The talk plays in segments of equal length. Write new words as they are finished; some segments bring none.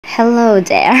Hello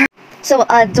there. So,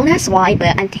 don't ask why,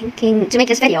 but I'm thinking to make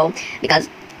this video because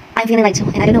I'm feeling like so,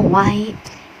 and I don't know why,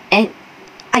 and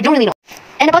I don't really know.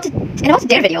 And about the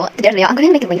dare video, I'm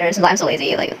gonna make it later since I'm so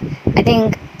lazy. Like, I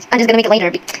think I'm just gonna make it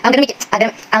later. I'm gonna make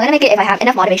it if I have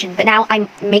enough motivation. But now I'm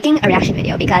making a reaction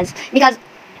video because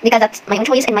that's my own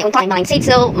choice and my own thought. My mind said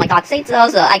so, my thoughts said so.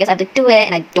 So I guess I have to do it,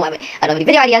 and I don't have any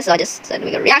video ideas, so I just decided to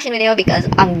make a reaction video because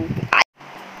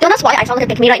don't ask why I sound like a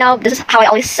pick me right now. This is how I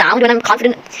always sound when I'm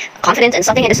confident in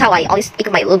something, and this is how I always speak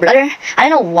with my little brother. I don't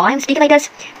know why I'm speaking like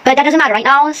this, but that doesn't matter right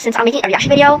now since I'm making a reaction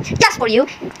video just for you,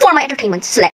 for my entertainment.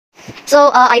 So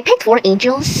I picked 4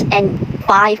 angels and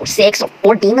 5 or 6 or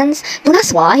 4 demons. Don't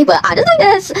ask why, but I just like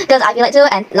this because I feel like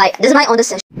to, and like this is my own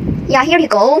decision. Yeah, here you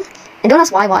go. And don't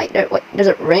ask why there's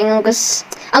a ring because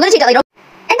I'm gonna take that later.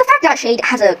 And the fact that Shade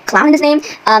has a clown in his name,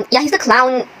 yeah, he's the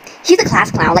clown. He's the class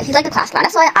clown, like he's like the class clown.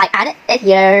 That's why I added it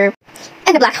here.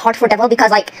 And a black heart for devil because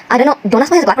like I don't know, don't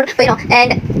ask why he has a black heart, but you know,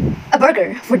 and a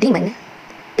burger for demon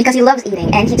because he loves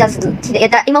eating and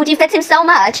that emoji fits him so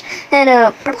much. And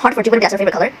a purple heart for Jupiter, that's her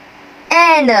favorite color.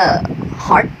 And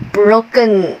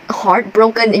heartbroken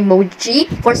emoji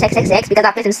for 666 because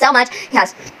that fits him so much. He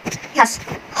has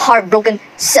heartbroken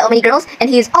so many girls,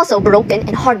 and he is also broken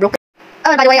and heartbroken. Oh,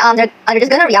 and by the way, they're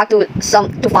just gonna react to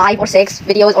 5 or 6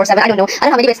 videos or 7. I don't know how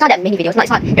many. But it's not that many videos.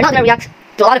 They're not gonna react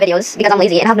to a lot of videos because I'm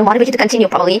lazy and have no motivation to continue.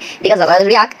 Probably because of the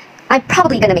react. I'm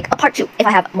probably gonna make a part 2 if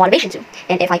I have motivation to,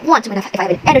 and if I want to, and if I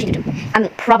have energy to do. I'm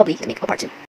probably gonna make a part 2.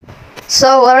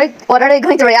 So what are they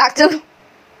going to react to?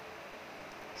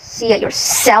 See it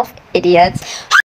yourself, idiots.